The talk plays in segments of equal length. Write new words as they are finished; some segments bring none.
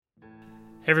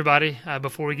Hey everybody,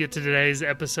 before we get to today's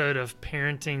episode of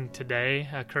Parenting Today,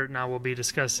 Kurt and I will be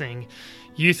discussing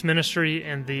youth ministry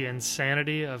and the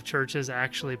insanity of churches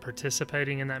actually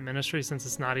participating in that ministry since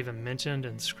it's not even mentioned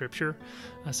in Scripture.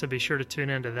 So be sure to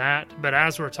tune into that. But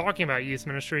as we're talking about youth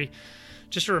ministry,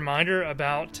 just a reminder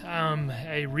about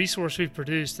a resource we've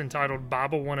produced entitled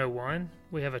Bible 101.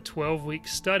 We have a 12-week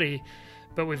study,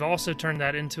 but we've also turned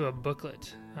that into a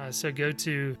booklet. So go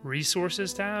to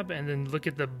Resources tab and then look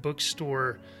at the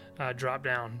bookstore drop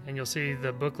down, and you'll see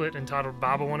the booklet entitled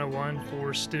Bible 101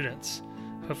 for students.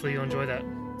 Hopefully you'll enjoy that.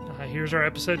 Here's our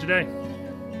episode today.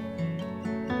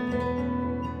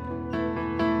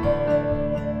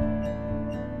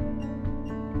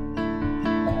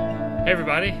 Hey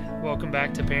everybody, welcome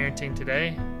back to Parenting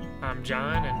Today. I'm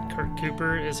John, and Kurt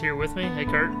Cooper is here with me. Hey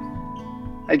Kurt.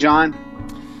 Hey John.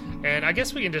 And I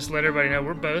guess we can just let everybody know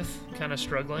we're both kind of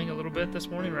struggling a little bit this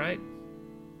morning, right?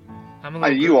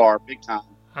 You are, big time.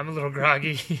 I'm a little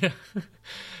groggy.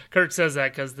 Kurt says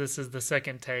that because this is the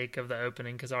second take of the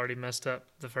opening because I already messed up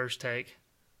the first take.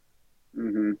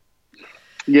 Mm-hmm.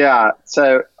 Yeah,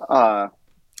 so I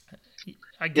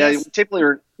guess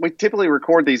we typically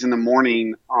record these in the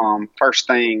morning, first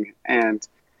thing, and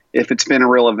if it's been a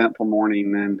real eventful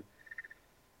morning, then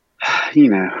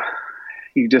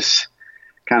you just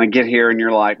kind of get here and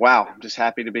you're like, wow, I'm just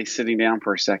happy to be sitting down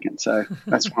for a second. So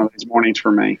that's one of these mornings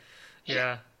for me.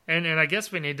 Yeah. And I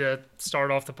guess we need to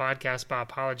start off the podcast by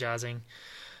apologizing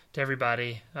to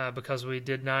everybody because we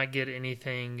did not get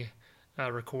anything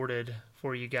recorded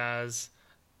for you guys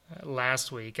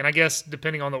last week. And I guess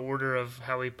depending on the order of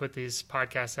how we put these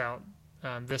podcasts out,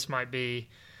 this might be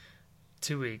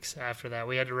 2 weeks after that.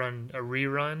 We had to run a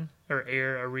rerun or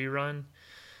air a rerun.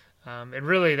 And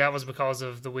really, that was because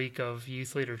of the week of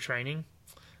youth leader training.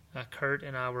 Kurt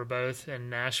and I were both in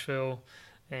Nashville,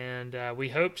 and we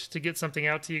hoped to get something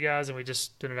out to you guys, and we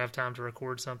just didn't have time to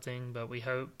record something. But we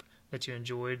hope that you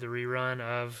enjoyed the rerun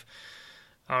of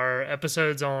our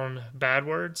episodes on bad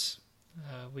words.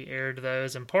 We aired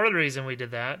those, and part of the reason we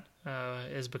did that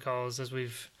is because, as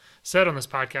we've said on this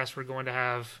podcast, we're going to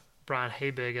have Brian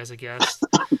Habig as a guest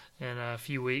in a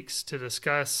few weeks to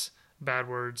discuss bad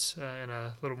words in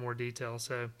a little more detail.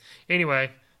 So anyway,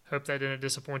 hope that didn't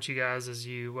disappoint you guys as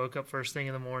you woke up first thing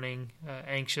in the morning,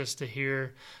 anxious to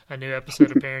hear a new episode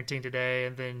of Parenting Today,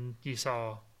 and then you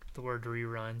saw the word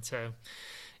rerun. So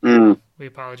we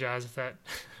apologize if that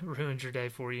ruined your day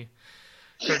for you.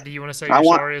 Kurt, do you want to say you're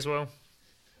sorry as well?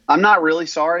 I'm not really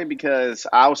sorry because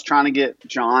I was trying to get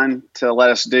John to let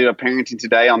us do a Parenting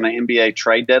Today on the NBA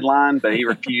trade deadline, but he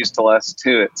refused to let us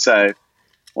do it. So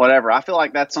whatever. I feel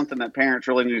like that's something that parents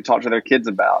really need to talk to their kids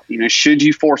about. Should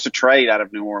you force a trade out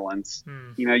of New Orleans?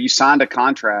 You signed a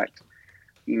contract,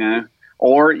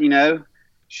 or,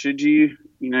 should you,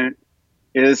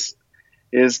 is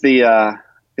the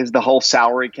whole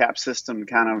salary cap system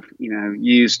kind of,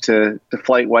 used to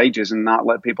deflate wages and not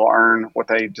let people earn what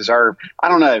they deserve? I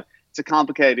don't know. It's a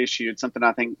complicated issue. It's something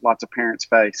I think lots of parents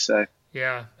face. So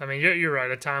yeah, I mean, you're right.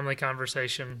 A timely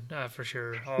conversation for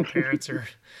sure. All parents are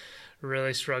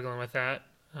really struggling with that.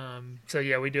 So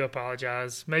yeah, we do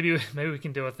apologize. Maybe we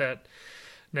can deal with that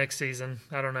next season.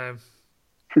 I don't know.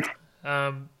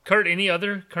 Kurt, any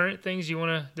other current things you want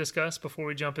to discuss before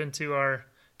we jump into our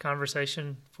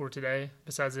conversation for today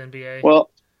besides the NBA? Well,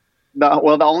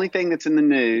 the only thing that's in the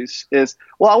news is,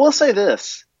 I will say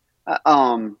this.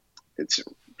 It's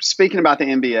speaking about the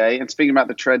NBA and speaking about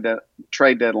the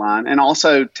trade deadline, and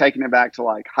also taking it back to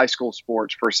like high school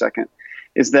sports for a second,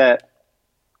 is that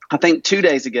I think 2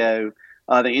 days ago,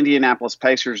 the Indianapolis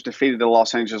Pacers defeated the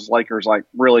Los Angeles Lakers like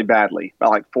really badly by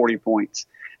like 40 points.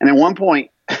 And at one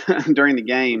point during the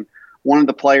game, one of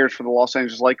the players for the Los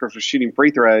Angeles Lakers was shooting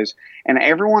free throws, and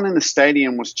everyone in the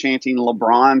stadium was chanting,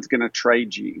 "LeBron's going to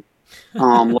trade you.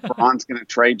 LeBron's going to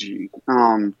trade you."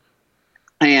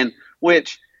 And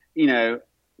which,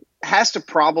 has to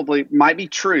probably might be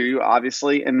true,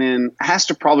 obviously, and then has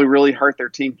to probably really hurt their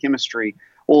team chemistry.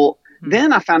 Well,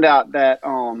 then I found out that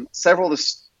several of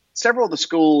the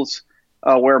schools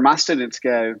where my students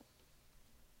go,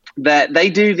 that they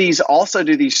do these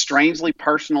strangely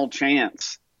personal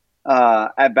chants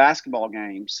at basketball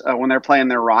games when they're playing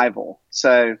their rival.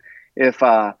 So if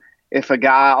a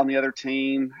guy on the other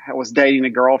team was dating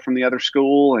a girl from the other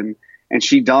school and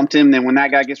she dumped him, then when that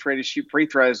guy gets ready to shoot free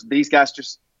throws, the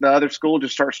other school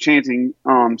just starts chanting,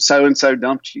 "So and so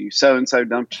dumped you, so and so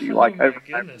dumped you," like over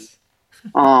and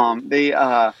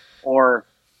over. Or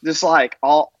just like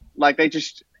all, like they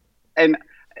just, and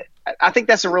I think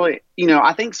that's a really,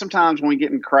 I think sometimes when we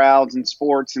get in crowds in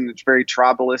sports and it's very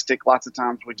tribalistic, lots of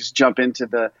times we just jump into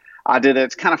the idea that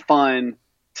it's kind of fun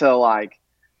to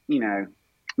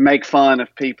make fun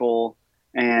of people.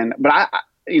 But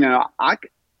you know,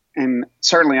 and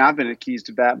certainly I've been accused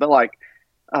of that, but like,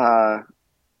 uh,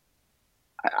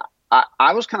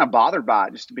 I was kind of bothered by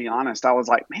it, just to be honest. I was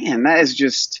like, man, that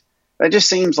just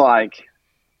seems like,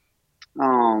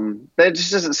 that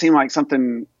just doesn't seem like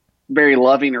something very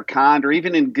loving or kind or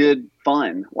even in good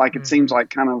fun. Like it seems Mm-hmm. like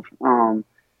kind of,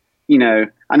 you know,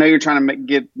 I know you're trying to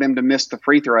get them to miss the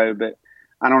free throw, but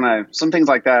I don't know. Some things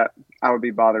like that I would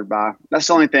be bothered by. That's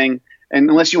the only thing. And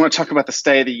unless you want to talk about the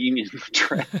State of the Union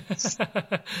address.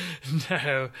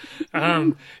 No.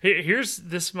 Here's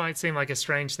this might seem like a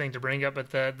strange thing to bring up,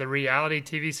 but the reality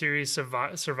TV series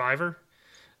Survivor,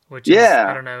 which is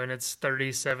I Yeah. don't know in its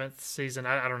 37th season.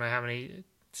 I don't know how many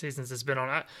seasons it's been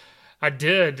on. I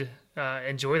did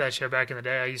enjoy that show back in the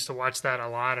day. I used to watch that a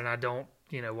lot, and I don't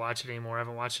watch it anymore. I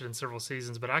haven't watched it in several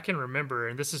seasons, but I can remember,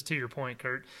 and this is to your point,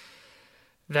 Kurt,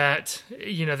 that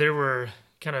there were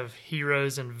kind of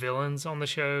heroes and villains on the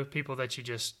show, people that you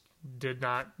just did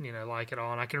not like at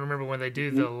all. And I can remember when they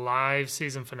do the live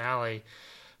season finale,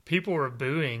 people were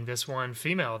booing this one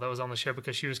female that was on the show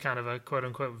because she was kind of a quote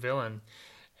unquote villain,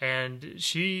 and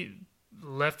she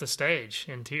left the stage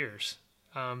in tears.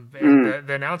 And Mm,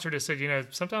 the announcer just said,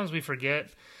 sometimes we forget.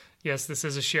 Yes, this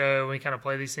is a show. We kind of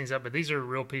play these things up, but these are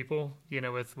real people,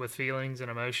 with feelings and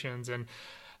emotions, and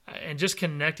just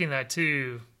connecting that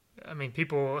to, I mean,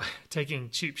 people taking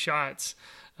cheap shots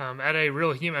at a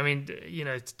real human. I mean,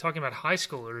 talking about high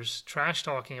schoolers, trash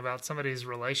talking about somebody's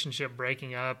relationship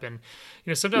breaking up. And,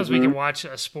 sometimes we hmm can watch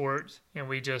a sport and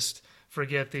we just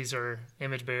forget these are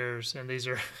image bearers and these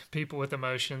are people with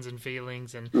emotions and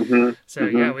feelings. And hmm so,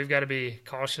 hmm yeah, we've got to be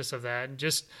cautious of that. And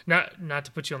just not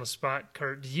to put you on the spot,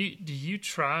 Kurt, do you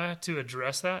try to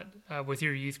address that with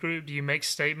your youth group? Do you make Well,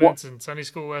 statements in Sunday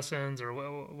school lessons or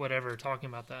whatever talking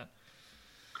about that?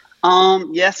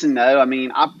 yes and no. I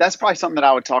mean, that's probably something that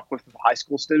I would talk with high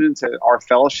school students at our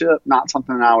fellowship, not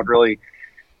something that I would really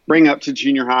bring up to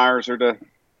junior hires or to,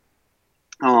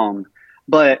 um,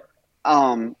 but,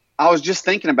 I was just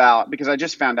thinking about, because I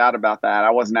just found out about that. I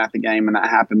wasn't at the game when that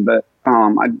happened, but,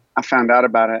 I found out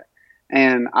about it.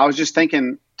 And I was just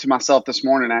thinking to myself this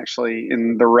morning, actually,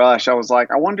 in the rush, I was like,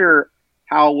 I wonder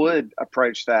how I would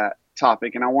approach that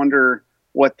topic. And I wonder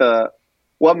what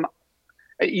what,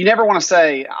 you never want to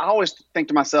say, I always think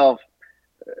to myself,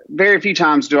 very few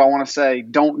times do I want to say,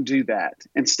 don't do that.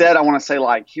 Instead, I want to say,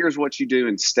 like, here's what you do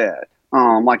instead.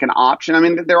 Like an option. I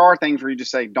mean, there are things where you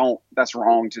just say, don't, that's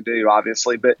wrong to do,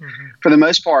 obviously. But Hmm. for the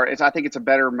most part, I think it's a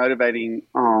better motivating,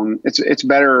 it's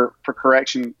better for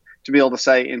correction to be able to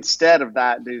say, instead of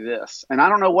that, do this. And I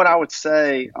don't know what I would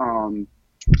say. Um,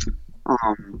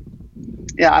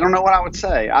 yeah, I don't know what I would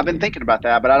say. I've been thinking about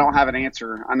that, but I don't have an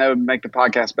answer. I know it would make the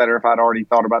podcast better if I'd already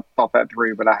thought that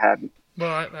through, but I hadn't.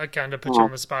 Well, I kind of put you on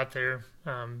Um, the spot there.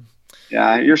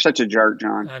 yeah, you're such a jerk,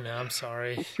 John. I know. I'm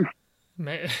sorry.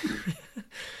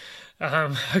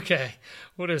 Okay,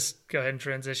 we'll just go ahead and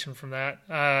transition from that.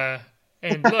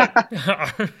 And look,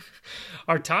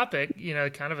 our topic,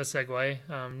 kind of a segue,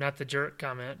 not the jerk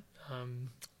comment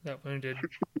that wounded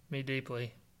me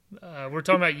deeply. We're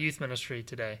talking about youth ministry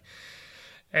today.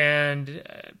 And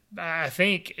I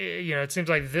think, it seems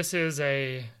like this is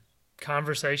a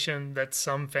conversation that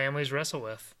some families wrestle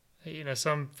with.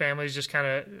 Some families just kind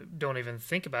of don't even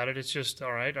think about it. It's just,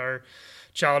 all right, our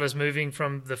child is moving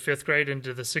from the fifth grade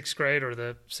into the sixth grade or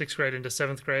the sixth grade into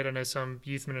seventh grade. I know some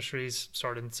youth ministries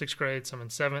start in sixth grade, some in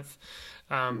seventh.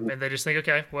 And they just think,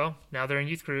 okay, well, now they're in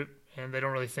youth group and they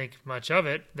don't really think much of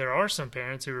it. There are some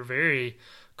parents who are very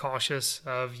cautious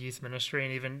of youth ministry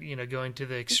and even, going to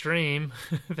the extreme.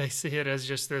 They see it as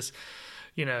just this,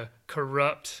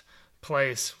 corrupt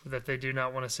place that they do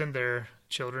not want to send their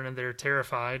children, and they're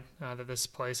terrified that this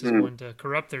place is Mm, going to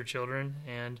corrupt their children.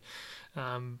 And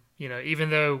even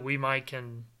though we might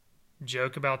can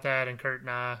joke about that, and Kurt and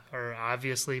I are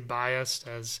obviously biased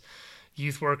as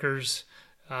youth workers,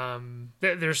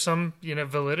 there's some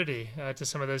validity to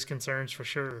some of those concerns for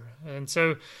sure. And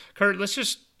so, Kurt,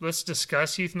 let's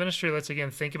discuss youth ministry. Let's again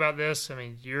think about this. I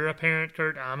mean, you're a parent,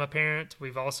 Kurt. I'm a parent.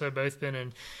 We've also both been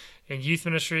in youth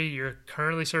ministry. You're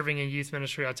currently serving in youth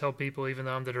ministry. I tell people, even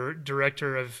though I'm the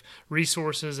director of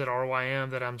resources at RYM,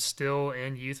 that I'm still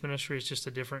in youth ministry. It's just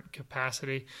a different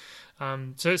capacity.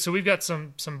 So we've got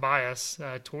some bias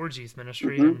towards youth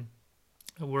ministry, hmm and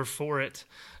we're for it.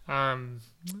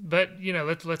 But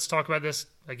let's talk about this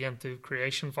again through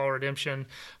creation, fall, redemption,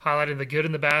 highlighting the good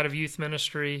and the bad of youth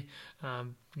ministry,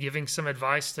 giving some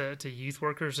advice to youth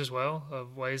workers as well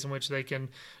of ways in which they can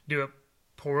do it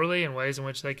poorly and ways in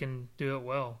which they can do it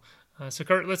well. So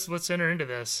Kurt, let's enter into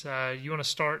this. You want to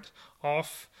start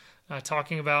off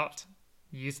talking about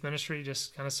youth ministry?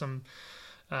 Just kind of some,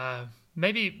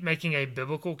 maybe making a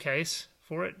biblical case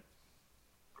for it.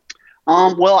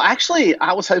 Well, actually,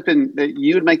 I was hoping that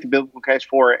you would make the biblical case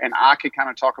for it, and I could kind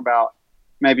of talk about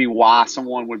maybe why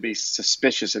someone would be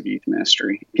suspicious of youth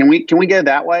ministry. Can we go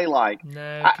that way? Like,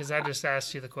 No, I, because I just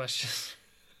asked you the question.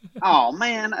 oh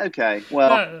man, okay, well,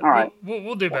 No, all right,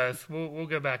 we'll do both. We'll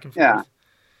go back and yeah. forth.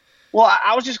 Well,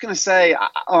 I was just going to say,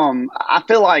 I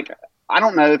feel like I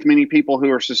don't know if many people who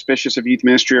are suspicious of youth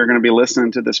ministry are going to be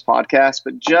listening to this podcast,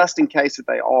 but just in case that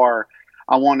they are,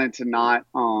 I wanted to not,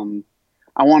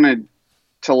 I wanted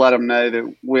to let them know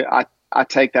that I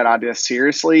take that idea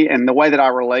seriously, and the way that I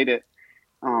relate it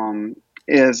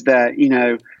is that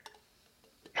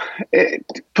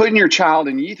putting your child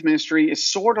in youth ministry is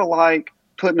sort of like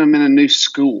putting them in a new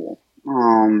school,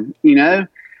 because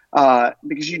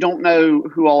you don't know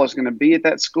who all is going to be at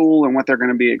that school and what they're going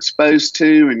to be exposed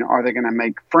to, and are they going to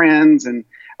make friends, and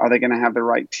are they going to have the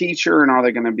right teacher, and are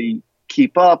they going to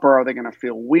keep up, or are they going to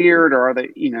feel weird, or are they,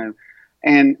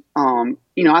 and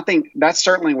I think that's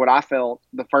certainly what I felt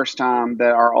the first time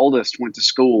that our oldest went to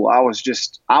school. I was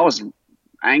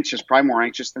anxious, probably more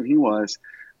anxious than he was,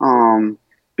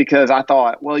 because I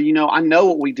thought, well, I know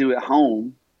what we do at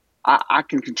home. I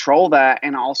can control that,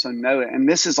 and I also know it. And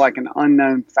this is like an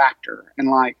unknown factor. And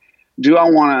like, do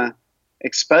I want to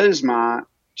expose my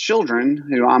children,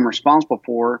 who I'm responsible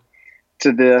for,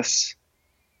 to this,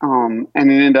 and it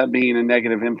end up being a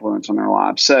negative influence on their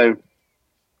lives? So,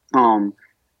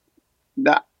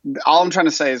 that all I'm trying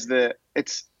to say is that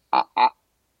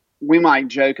we might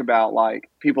joke about like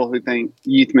people who think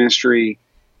youth ministry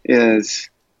is,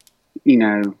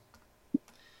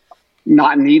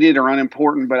 not needed or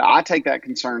unimportant, but I take that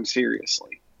concern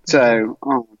seriously. So,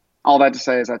 all that to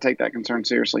say is I take that concern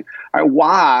seriously. All right,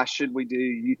 why should we do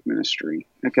youth ministry?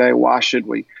 Okay, why should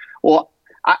we? Well,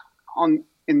 in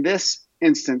this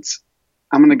instance,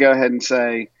 I'm going to go ahead and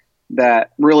say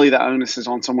that really the onus is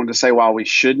on someone to say why we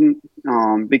shouldn't,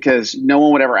 because no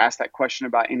one would ever ask that question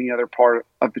about any other part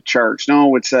of the church. No one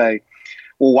would say,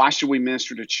 well, why should we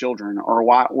minister to children, or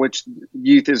which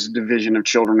youth is a division of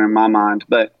children in my mind,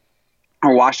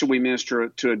 or why should we minister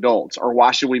to adults, or why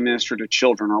should we minister to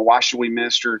children, or why should we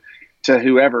minister to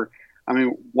whoever? I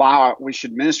mean, why we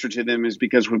should minister to them is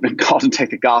because we've been called to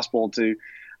take the gospel to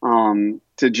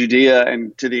Judea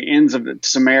and to the ends of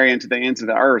Samaria and to the ends of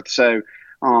the earth. So,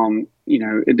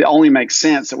 it only makes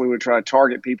sense that we would try to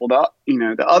target people. The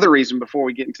other reason, before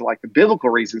we get into like the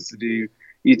biblical reasons to do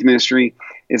youth ministry,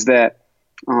 is that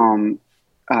the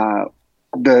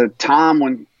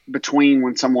time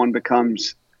between someone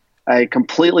becomes a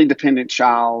completely dependent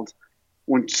child,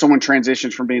 when someone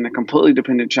transitions from being a completely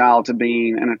dependent child to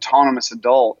being an autonomous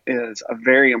adult, is a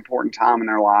very important time in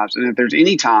their lives. And if there's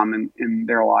any time in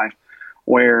their life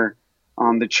where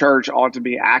the church ought to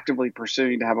be actively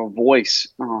pursuing to have a voice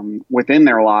within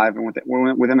their life and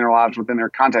within their lives, within their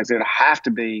context, it would have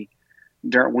to be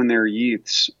when they're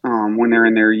youths, when they're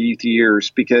in their youth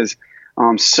years, because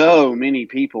so many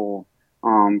people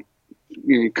come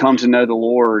to know the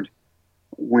Lord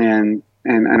when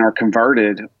and are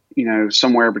converted,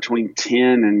 somewhere between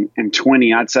 10 and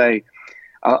 20. I'd say,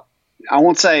 I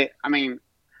won't say, I mean,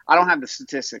 I don't have the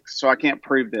statistics, so I can't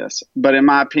prove this, but in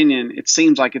my opinion, it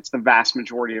seems like it's the vast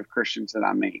majority of Christians that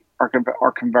I meet are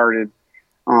converted,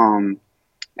 and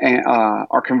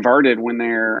are converted when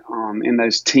they're in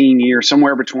those teen years,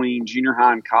 somewhere between junior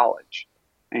high and college,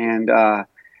 and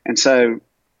so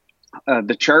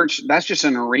the church, that's just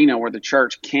an arena where the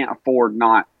church can't afford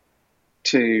not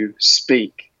to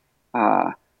speak,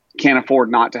 can't afford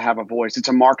not to have a voice. It's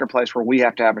a marketplace where we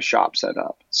have to have a shop set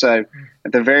up. So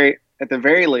at the very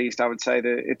least, I would say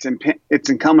that it's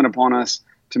incumbent upon us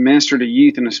to minister to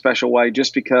youth in a special way,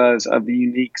 just because of the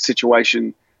unique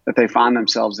situation that they find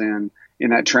themselves in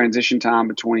that transition time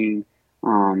between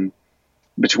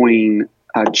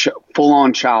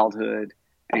full-on childhood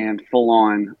and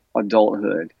full-on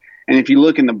adulthood. And if you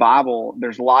look in the Bible,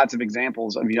 there's lots of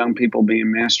examples of young people being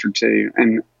ministered to.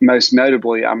 And most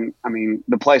notably,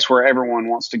 the place where everyone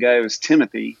wants to go is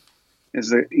Timothy,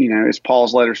 is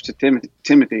Paul's letters to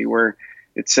Timothy, where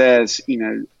it says,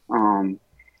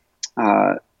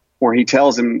 where he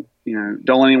tells him, don't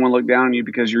let anyone look down on you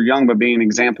because you're young, but be an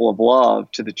example of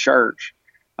love to the church.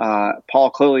 Paul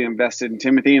clearly invested in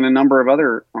Timothy and a number of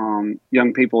other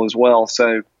young people as well.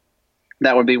 So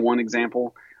that would be one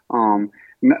example.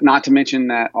 Not to mention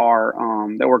that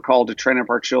that we're called to train up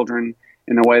our children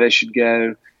in the way they should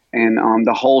go. And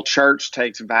the whole church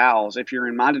takes vows. If you're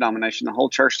in my denomination, the whole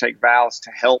church takes vows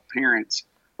to help parents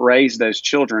raise those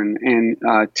children. And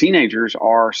teenagers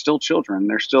are still children.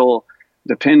 They're still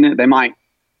dependent. They might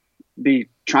be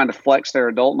trying to flex their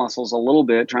adult muscles a little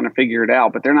bit, trying to figure it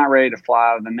out, but they're not ready to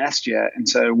fly out of the nest yet. And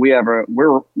so we're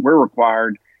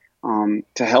required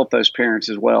to help those parents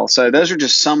as well. So those are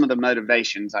just some of the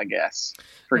motivations, I guess,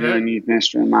 for doing youth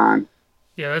ministry in mine.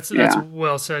 Yeah, that's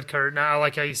well said, Kurt. Now, I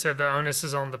like how you said the onus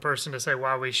is on the person to say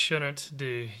why we shouldn't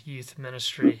do youth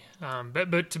ministry.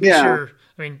 But to be sure,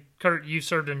 I mean, Kurt, you've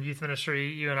served in youth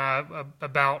ministry, you and I,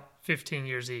 about 15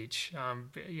 years each,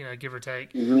 give or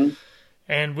take. Mm-hmm.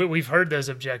 And we've heard those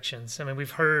objections. I mean,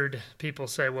 we've heard people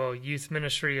say, well, youth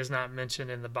ministry is not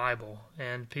mentioned in the Bible.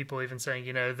 And people even saying,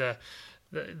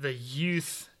 the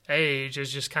youth age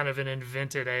is just kind of an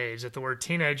invented age, that the word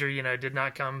teenager, did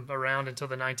not come around until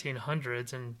the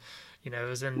 1900s. And, it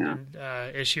was in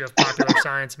an issue of Popular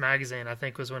Science magazine, I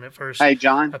think was when it first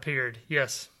appeared.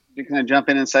 Yes. You can jump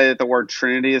in and say that the word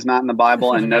Trinity is not in the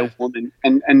Bible, and no woman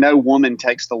and no woman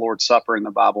takes the Lord's Supper in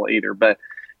the Bible either. But,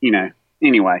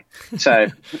 anyway, so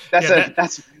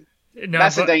that's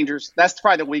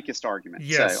probably the weakest argument.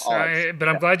 Yes. So, but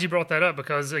I'm glad you brought that up,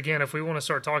 because again, if we want to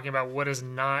start talking about what is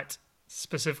not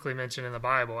specifically mentioned in the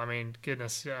Bible, I mean,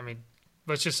 goodness,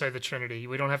 let's just say the Trinity.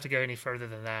 We don't have to go any further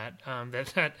than that.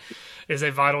 That is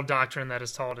a vital doctrine that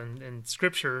is taught in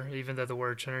Scripture, even though the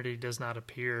word Trinity does not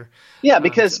appear. Yeah,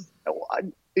 because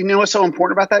what's so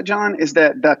important about that, John, is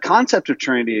that the concept of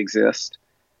Trinity exists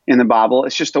in the Bible.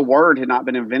 It's just the word had not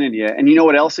been invented yet. And you know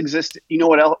what else exists? You know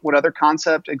what other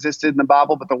concept existed in the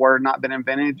Bible, but the word had not been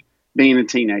invented? Being a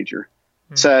teenager.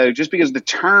 Mm-hmm. So just because the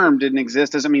term didn't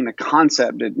exist doesn't mean the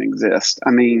concept didn't exist.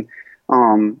 I mean,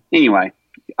 anyway,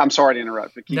 I'm sorry to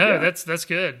interrupt. But no, that's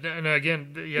good. And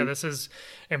again, this is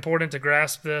important to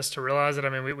grasp this, to realize that. I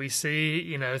mean, we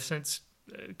see, since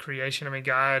creation, I mean,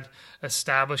 God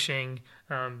establishing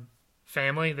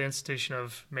family, the institution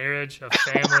of marriage, of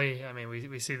family. I mean,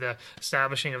 we see the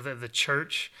establishing of the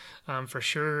church for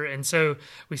sure. And so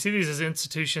we see these as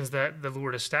institutions that the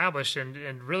Lord established,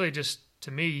 and really just,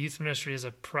 to me, youth ministry is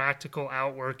a practical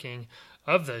outworking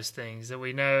of those things that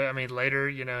we know. I mean, later,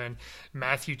 in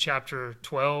Matthew chapter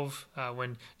 12,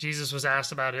 when Jesus was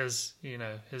asked about his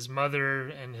mother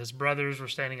and his brothers were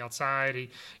standing outside, he,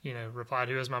 replied,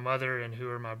 "Who is my mother and who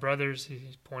are my brothers?"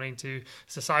 He's pointing to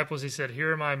his disciples. He said,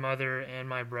 "Here are my mother and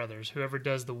my brothers. Whoever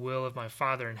does the will of my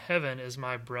Father in heaven is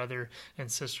my brother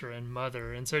and sister and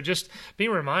mother." And so just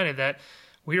being reminded that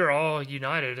we are all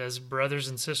united as brothers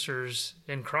and sisters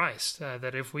in Christ,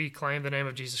 that if we claim the name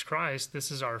of Jesus Christ,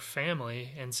 this is our family.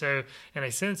 And so, in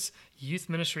a sense, youth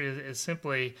ministry is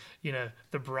simply,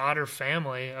 the broader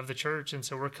family of the church. And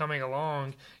so we're coming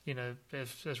along,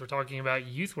 as we're talking about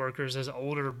youth workers, as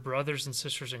older brothers and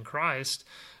sisters in Christ,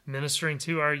 ministering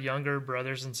to our younger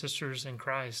brothers and sisters in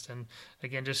Christ. And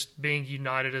again, just being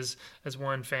united as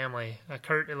one family.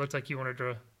 Kurt, it looked like you wanted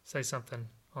to say something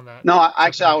on that. No,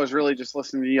 actually, I was really just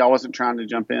listening to you. I wasn't trying to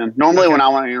jump in. Normally, when I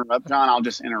want to interrupt, John, I'll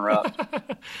just interrupt.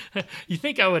 You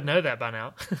think I would know that by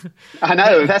now? I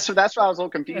know. That's what I was a little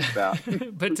confused about.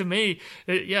 But to me,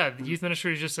 the youth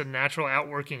ministry is just a natural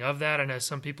outworking of that. I know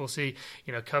some people see,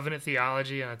 covenant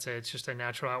theology, and I'd say it's just a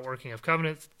natural outworking of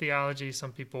covenant theology.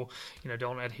 Some people,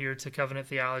 don't adhere to covenant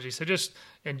theology. So just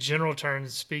in general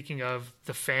terms, speaking of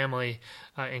the family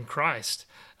in Christ,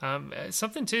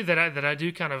 something too that I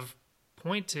do kind of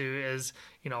point to is,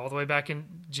 all the way back in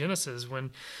Genesis,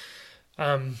 when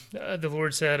the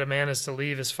Lord said a man is to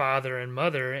leave his father and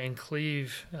mother and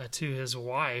cleave to his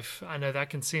wife. I know that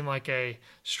can seem like a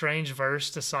strange verse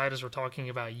to cite as we're talking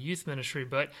about youth ministry,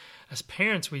 but as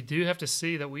parents, we do have to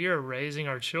see that we are raising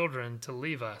our children to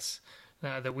leave us,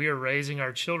 that we are raising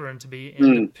our children to be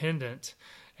independent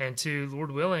and to,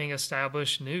 Lord willing,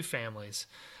 establish new families.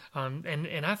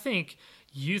 And I think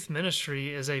youth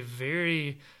ministry is a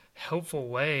very helpful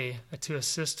way to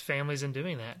assist families in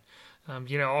doing that.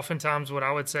 Oftentimes what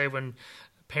I would say when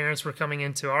parents were coming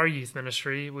into our youth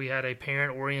ministry, we had a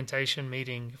parent orientation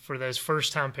meeting for those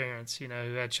first-time parents, who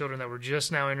had children that were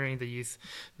just now entering the youth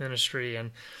ministry.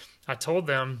 And I told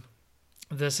them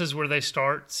this is where they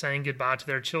start saying goodbye to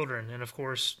their children. And of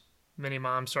course, many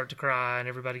moms start to cry and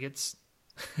everybody gets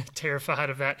terrified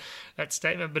of that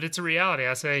statement, but it's a reality.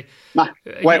 I say,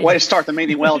 way to start the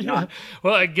meeting well, John.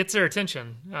 Well, it gets their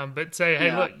attention, but say,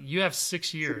 hey, look, you have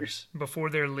 6 years before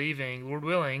they're leaving, Lord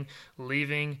willing,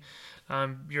 leaving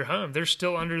your home. They're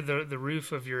still under the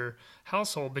roof of your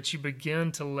household, but you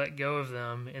begin to let go of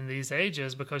them in these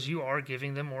ages because you are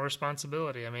giving them more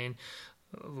responsibility. I mean,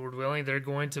 Lord willing, they're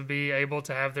going to be able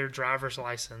to have their driver's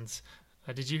license.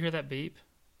 Did you hear that beep?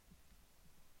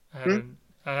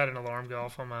 I had an alarm go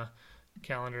off on my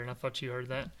calendar, and I thought you heard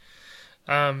that.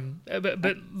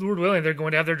 But Lord willing, they're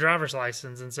going to have their driver's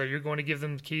license, and so you're going to give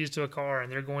them keys to a car,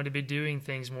 and they're going to be doing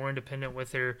things more independent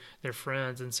with their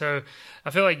friends. And so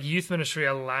I feel like youth ministry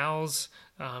allows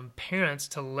parents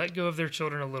to let go of their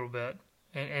children a little bit,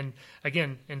 and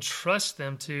again, entrust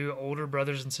them to older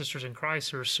brothers and sisters in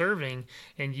Christ who are serving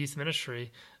in youth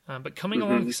ministry, but coming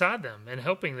alongside them and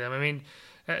helping them. I mean,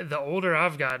 the older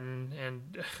I've gotten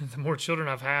and the more children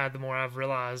I've had, the more I've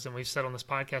realized, and we've said on this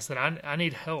podcast, that I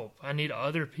need help. I need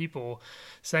other people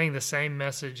saying the same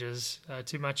messages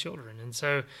to my children. And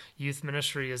so youth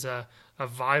ministry is a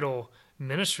vital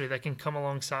ministry that can come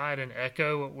alongside and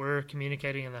echo what we're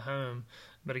communicating in the home,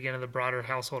 but again, in the broader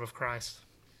household of Christ.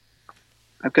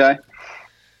 Okay.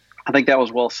 I think that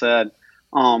was well said.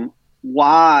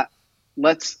 Why?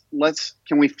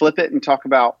 Can we flip it and talk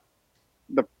about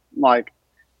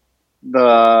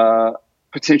the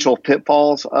potential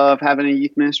pitfalls of having a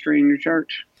youth ministry in your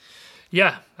church?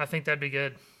 Yeah, I think that'd be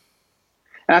good.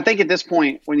 And I think at this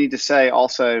point we need to say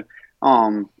also,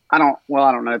 I don't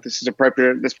know if this is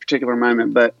appropriate at this particular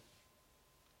moment, but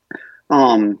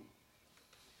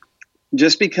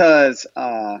just because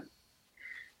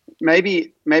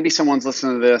maybe someone's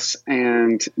listening to this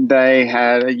and they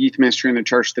had a youth ministry in the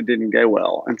church that didn't go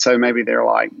well, and so maybe they're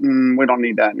like, we don't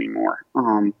need that anymore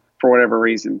for whatever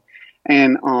reason.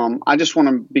 And I just want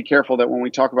to be careful that when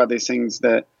we talk about these things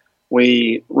that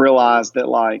we realize that,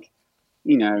 like,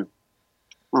 that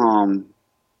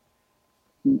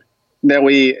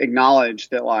we acknowledge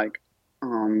that, like,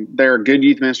 there are good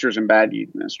youth ministers and bad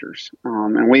youth ministers.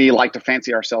 And we like to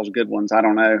fancy ourselves good ones. I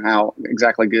don't know how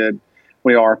exactly good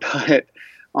we are, but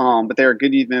there are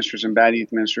good youth ministers and bad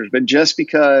youth ministers. But just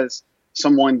because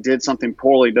someone did something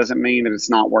poorly doesn't mean that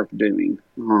it's not worth doing.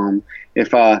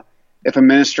 If a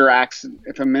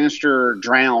minister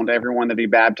drowned everyone that he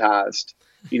baptized,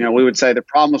 we would say the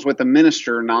problem was with the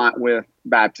minister, not with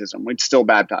baptism. We'd still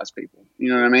baptize people. You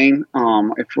know what I mean?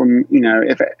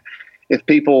 If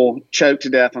people choked to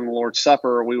death on the Lord's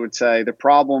Supper, we would say the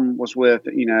problem was with,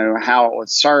 how it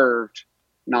was served,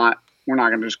 not, we're not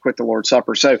going to just quit the Lord's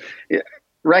Supper. So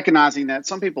recognizing that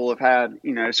some people have had,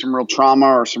 some real trauma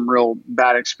or some real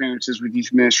bad experiences with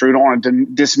youth ministry, we don't want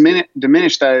to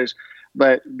diminish those.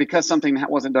 But because something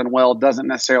wasn't done well doesn't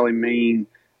necessarily mean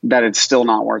that it's still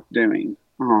not worth doing.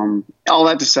 All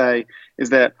that to say is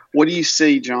that, what do you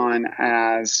see, John,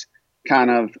 as kind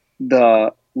of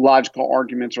the logical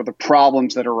arguments or the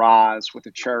problems that arise with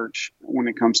the church when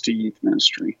it comes to youth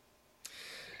ministry?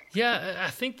 Yeah,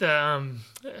 I think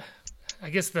I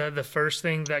guess the first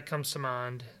thing that comes to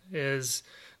mind is,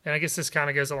 and I guess this kind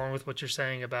of goes along with what you're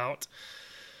saying about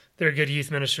there are good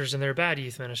youth ministers and there are bad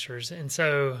youth ministers. And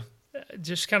so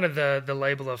just kind of the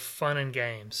label of fun and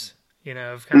games,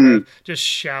 of kind of just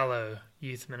shallow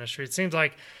youth ministry. It seems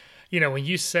like, when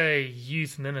you say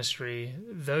youth ministry,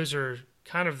 those are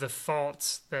kind of the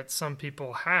thoughts that some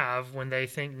people have when they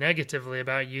think negatively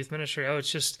about youth ministry. Oh,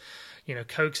 it's just,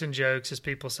 cokes and jokes, as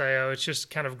people say. Oh, it's just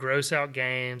kind of gross out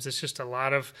games. It's just a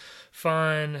lot of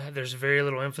fun. There's very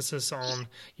little emphasis on,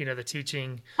 the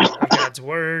teaching of God's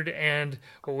word. And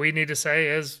what we need to say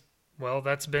is, well,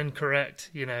 that's been correct.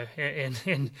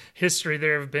 In history,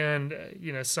 there have been,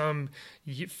 some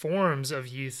forms of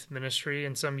youth ministry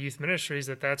and some youth ministries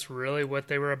that's really what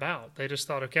they were about. They just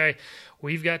thought, okay,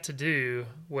 we've got to do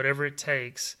whatever it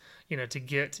takes, to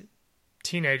get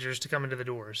teenagers to come into the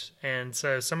doors. And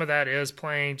so some of that is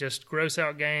playing just gross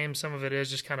out games. Some of it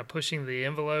is just kind of pushing the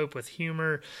envelope with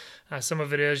humor. Some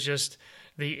of it is just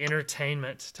the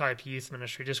entertainment type youth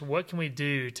ministry. Just what can we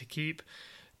do to keep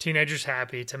teenagers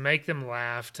happy, to make them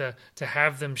laugh, to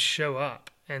have them show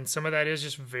up. And some of that is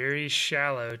just very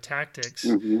shallow tactics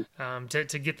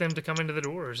to get them to come into the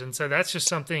doors. And so that's just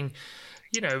something,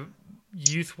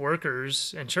 youth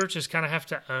workers and churches kind of have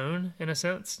to own, in a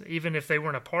sense, even if they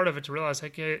weren't a part of it, to realize,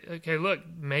 okay, look,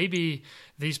 maybe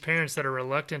these parents that are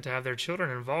reluctant to have their children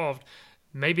involved,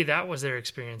 maybe that was their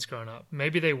experience growing up.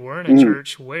 Maybe they were in a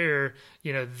church where,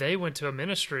 they went to a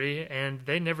ministry and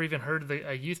they never even heard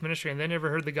a youth ministry, and they never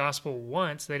heard the gospel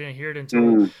once. They didn't hear it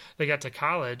until they got to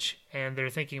college, and they're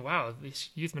thinking, wow, this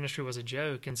youth ministry was a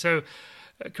joke. And so,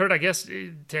 Kurt, I guess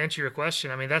to answer your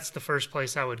question, I mean, that's the first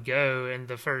place I would go, and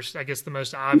the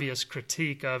most obvious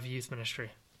critique of youth ministry.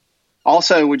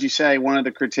 Also, would you say one of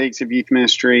the critiques of youth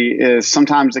ministry is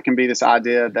sometimes it can be this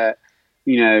idea that,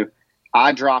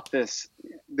 I drop this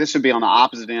would be on the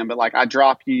opposite end, but like I'm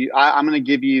going to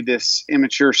give you this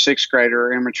immature sixth grader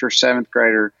or immature seventh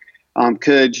grader.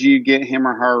 Could you get him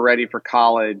or her ready for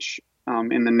college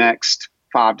in the next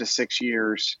 5 to 6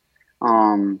 years?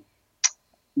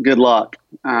 Good luck.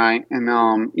 All right.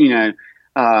 And,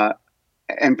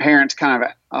 and parents kind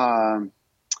of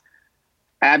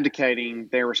abdicating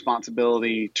their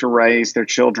responsibility to raise their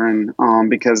children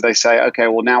because they say, okay,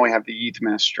 well now we have the youth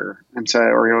minister, and so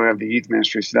or we have the youth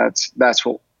ministry, so that's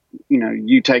what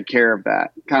you take care of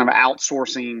that, kind of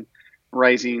outsourcing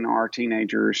raising our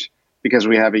teenagers because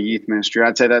we have a youth ministry.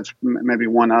 I'd say that's maybe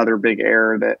one other big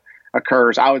error that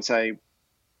occurs. I would say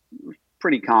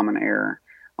pretty common error.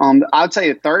 I would say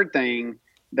a third thing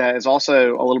that is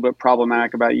also a little bit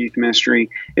problematic about youth ministry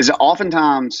is that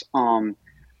oftentimes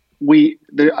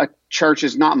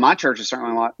churches, not my church is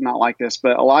certainly not like this,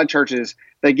 but a lot of churches,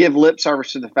 they give lip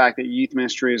service to the fact that youth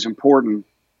ministry is important,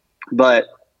 but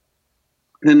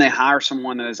then they hire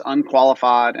someone that is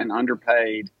unqualified and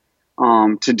underpaid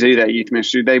to do that youth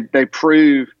ministry. They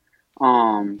prove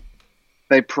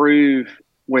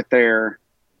with their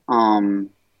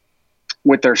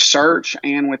search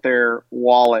and with their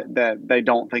wallet that they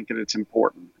don't think that it's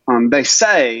important. They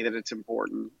say that it's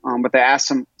important, but they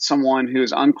ask someone who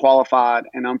is unqualified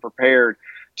and unprepared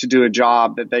to do a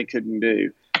job that they couldn't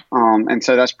do. And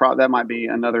so that might be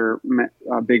another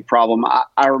big problem.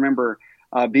 I remember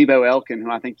Bebo Elkin,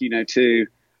 who I think you know too,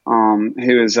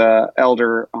 who is an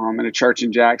elder in a church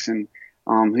in Jackson,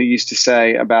 who used to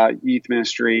say about youth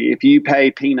ministry, if you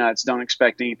pay peanuts, don't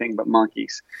expect anything but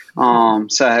monkeys. So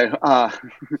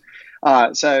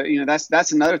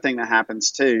that's another thing that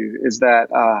happens too, is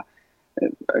that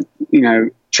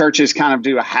churches kind of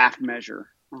do a half measure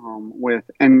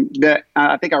and that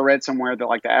I think I read somewhere that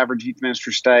like the average youth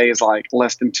minister stay is like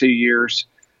less than 2 years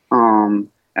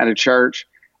at a church,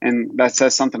 and that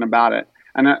says something about it.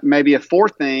 And maybe a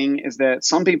fourth thing is that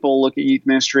some people look at youth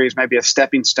ministry as maybe a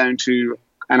stepping stone to,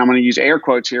 and I'm going to use air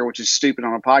quotes here, which is stupid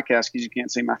on a podcast because you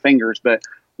can't see my fingers, but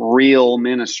real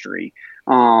ministry.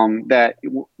 That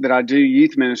I do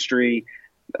youth ministry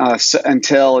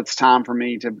until it's time for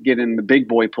me to get in the big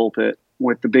boy pulpit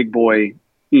with the big boy,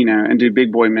 and do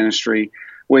big boy ministry,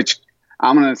 which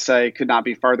I'm going to say could not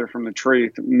be further from the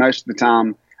truth. Most of the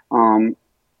time,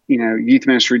 youth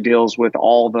ministry deals with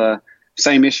all the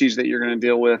same issues that you're going to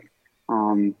deal with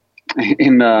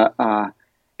in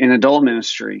adult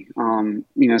ministry.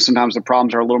 Sometimes the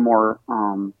problems are a little more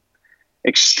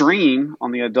extreme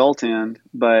on the adult end,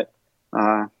 but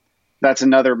that's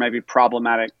another maybe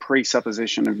problematic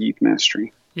presupposition of youth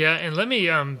ministry. Yeah, and let me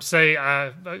say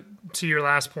to your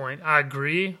last point, I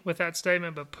agree with that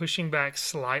statement, but pushing back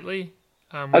slightly,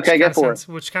 okay, go for it.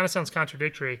 Which kind of sounds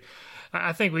contradictory.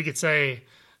 I think we could say,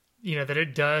 that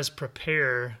it does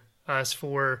prepare us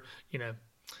for,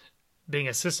 being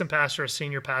assistant pastor, a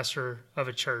senior pastor of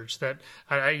a church. That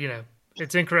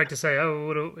it's incorrect to say,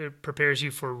 it prepares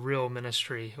you for real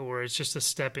ministry, or it's just a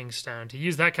stepping stone. To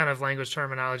use that kind of language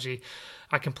terminology,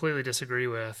 I completely disagree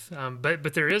with.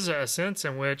 But there is a sense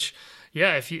in which,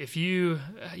 if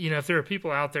there are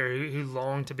people out there who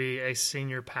long to be a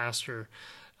senior pastor,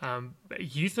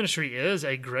 youth ministry is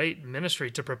a great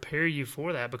ministry to prepare you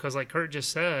for that, because like Kurt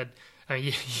just said,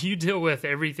 you deal with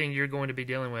everything you're going to be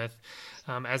dealing with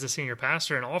as a senior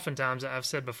pastor. And oftentimes, I've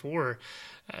said before,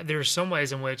 there are some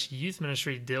ways in which youth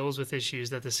ministry deals with issues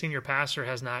that the senior pastor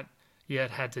has not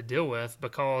yet had to deal with,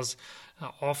 because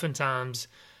oftentimes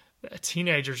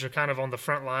teenagers are kind of on the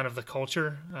front line of the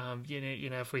culture.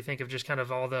 If we think of just kind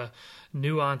of all the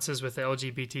nuances with the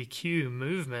LGBTQ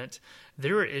movement,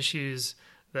 there are issues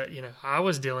that I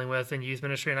was dealing with in youth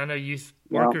ministry, and I know youth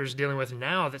workers dealing with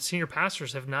now that senior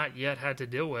pastors have not yet had to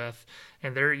deal with,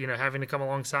 and they're having to come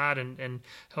alongside and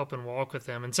help and walk with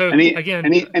them. And so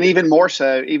even more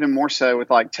so with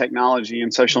like technology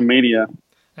and social media,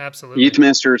 absolutely, youth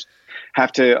ministers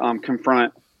have to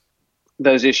confront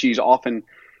those issues. Often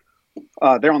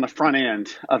they're on the front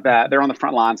end of that; they're on the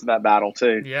front lines of that battle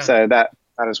too. Yeah. So that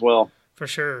as well. For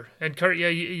sure. And Kurt,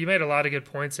 you made a lot of good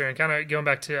points there, and kind of going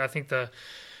back to, I think, the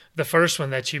first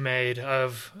one that you made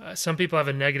of some people have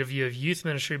a negative view of youth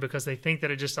ministry because they think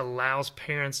that it just allows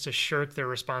parents to shirk their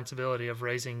responsibility of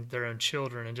raising their own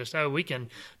children, and just, we can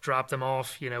drop them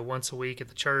off, once a week at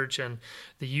the church, and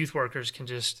the youth workers can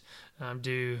just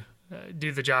do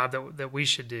the job that we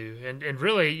should do. And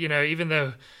really, even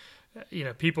though,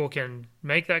 people can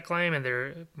make that claim and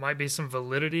there might be some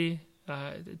validity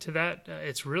to that,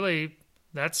 it's really,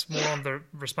 that's more on the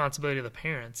responsibility of the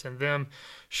parents and them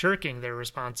shirking their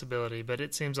responsibility. But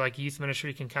it seems like youth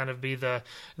ministry can kind of be the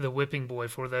whipping boy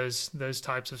for those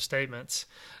types of statements.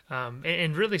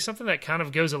 And really something that kind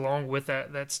of goes along with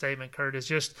that statement, Kurt, is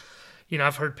just,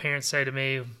 I've heard parents say to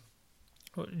me,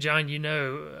 John,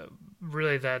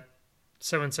 really that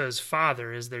so-and-so's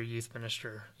father is their youth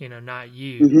minister, not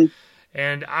you. Mm-hmm.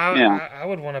 And I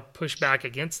would want to push back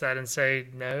against that and say,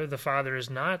 no, the father is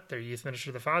not their youth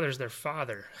minister. The father is their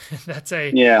father. That's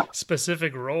a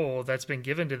specific role that's been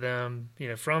given to them,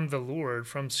 from the Lord,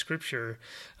 from Scripture,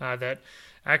 that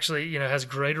actually, has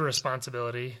greater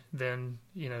responsibility than,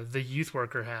 the youth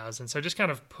worker has. And so just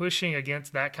kind of pushing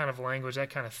against that kind of language, that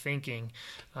kind of thinking.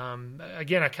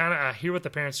 Again, I hear what the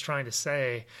parent's trying to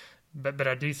say, but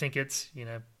I do think it's,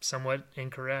 somewhat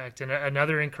incorrect. And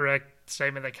another incorrect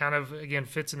statement that kind of, again,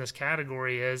 fits in this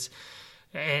category is,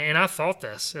 and I thought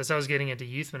this as I was getting into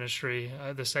youth ministry,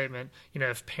 the statement,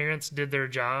 if parents did their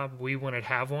job, we wouldn't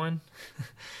have one.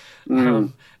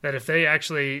 That if they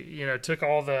actually, took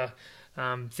all the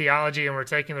theology and were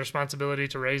taking the responsibility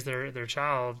to raise their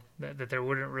child, that there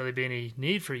wouldn't really be any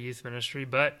need for youth ministry.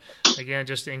 But again,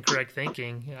 just incorrect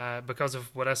thinking because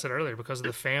of what I said earlier, because of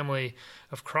the family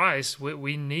of Christ,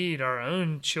 we need our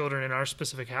own children in our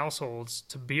specific households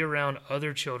to be around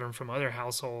other children from other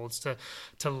households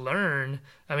to learn.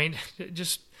 I mean,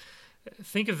 just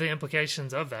think of the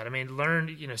implications of that. I mean,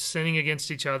 learn, sinning against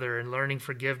each other and learning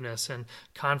forgiveness and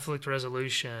conflict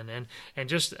resolution and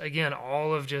just, again,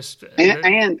 all of just...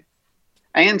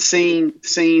 And seeing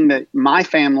that my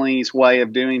family's way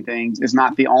of doing things is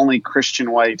not the only Christian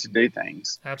way to do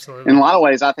things. Absolutely. In a lot of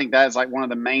ways, I think that is like one of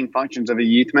the main functions of a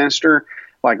youth minister.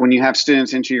 Like when you have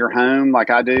students into your home, like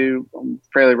I do on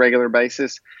a fairly regular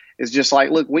basis, is just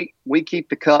like, look, we keep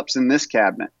the cups in this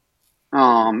cabinet.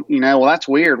 Well, that's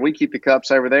weird. We keep the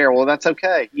cups over there. Well, that's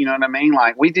okay. You know what I mean?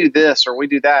 Like we do this or we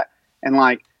do that. And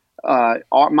like,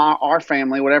 our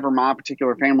family, whatever my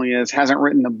particular family is, hasn't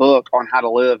written the book on how to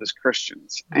live as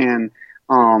Christians. And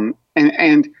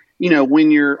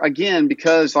when you're, again,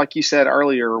 because like you said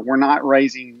earlier, we're not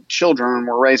raising children,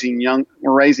 we're raising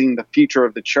the future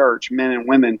of the church, men and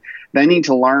women. They need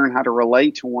to learn how to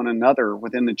relate to one another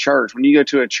within the church. When you go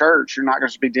to a church, you're not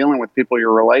going to be dealing with people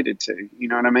you're related to. You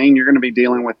know what I mean? You're going to be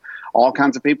dealing with all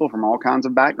kinds of people from all kinds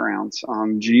of backgrounds,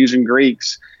 Jews and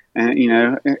Greeks,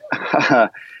 and,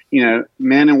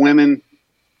 men and women,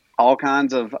 all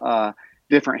kinds of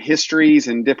different histories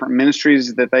and different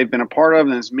ministries that they've been a part of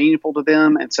and it's meaningful to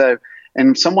them. And so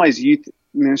in some ways, youth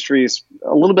ministry is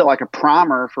a little bit like a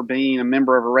primer for being a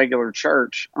member of a regular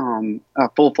church, a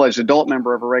full-fledged adult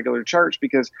member of a regular church,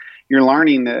 because you're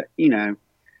learning that,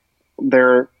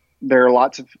 there are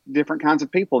lots of different kinds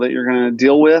of people that you're going to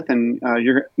deal with, and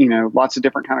lots of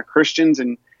different kind of Christians,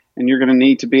 and you're going to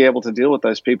need to be able to deal with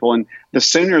those people. And the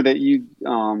sooner that you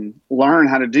learn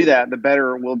how to do that, the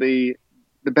better you'll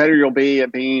be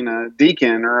at being a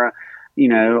deacon or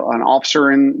an officer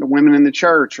in the women in the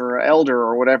church or an elder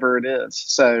or whatever it is.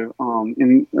 So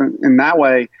in that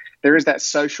way, there is that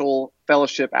social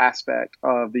fellowship aspect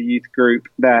of the youth group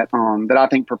that I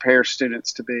think prepares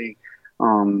students to be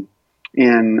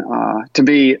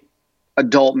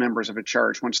adult members of a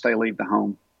church once they leave the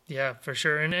home. Yeah, for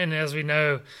sure. And as we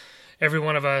know, every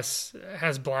one of us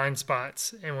has blind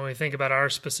spots. And when we think about our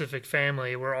specific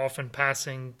family, we're often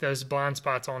passing those blind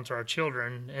spots on to our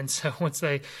children. And so once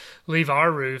they leave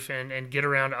our roof and get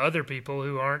around other people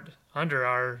who aren't under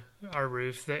our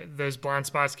roof, those blind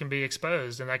spots can be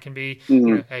exposed, and that can be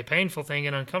a painful thing,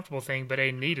 an uncomfortable thing, but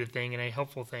a needed thing and a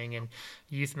helpful thing. And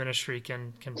youth ministry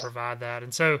can provide that.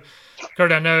 And so,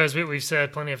 Kurt, I know as we've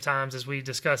said plenty of times as we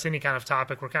discuss any kind of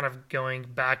topic, we're kind of going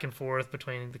back and forth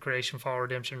between the creation, fall,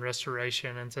 redemption,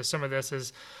 restoration. And so some of this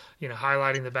is,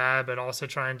 highlighting the bad, but also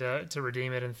trying to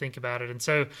redeem it and think about it. And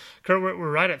so, Kurt,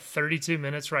 we're right at 32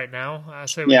 minutes right now.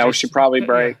 So we should probably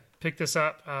break. Pick this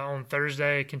up on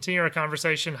Thursday, continue our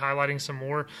conversation, highlighting some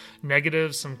more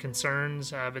negatives, some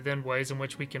concerns, but then ways in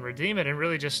which we can redeem it, and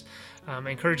really just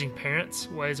encouraging parents,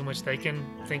 ways in which they can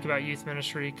think about youth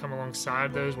ministry, come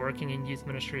alongside those working in youth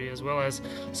ministry, as well as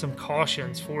some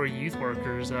cautions for youth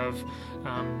workers of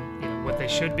what they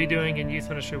should be doing in youth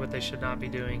ministry, what they should not be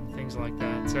doing, things like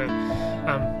that. So,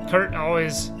 Kurt, I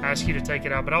always ask you to take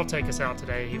it out, but I'll take us out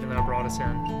today, even though I brought us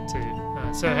in too.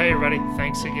 So, hey, everybody,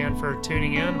 thanks again for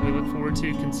tuning in. We look forward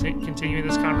to continuing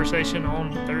this conversation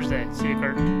on Thursday. See you,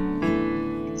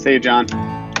 Kurt. See you, John.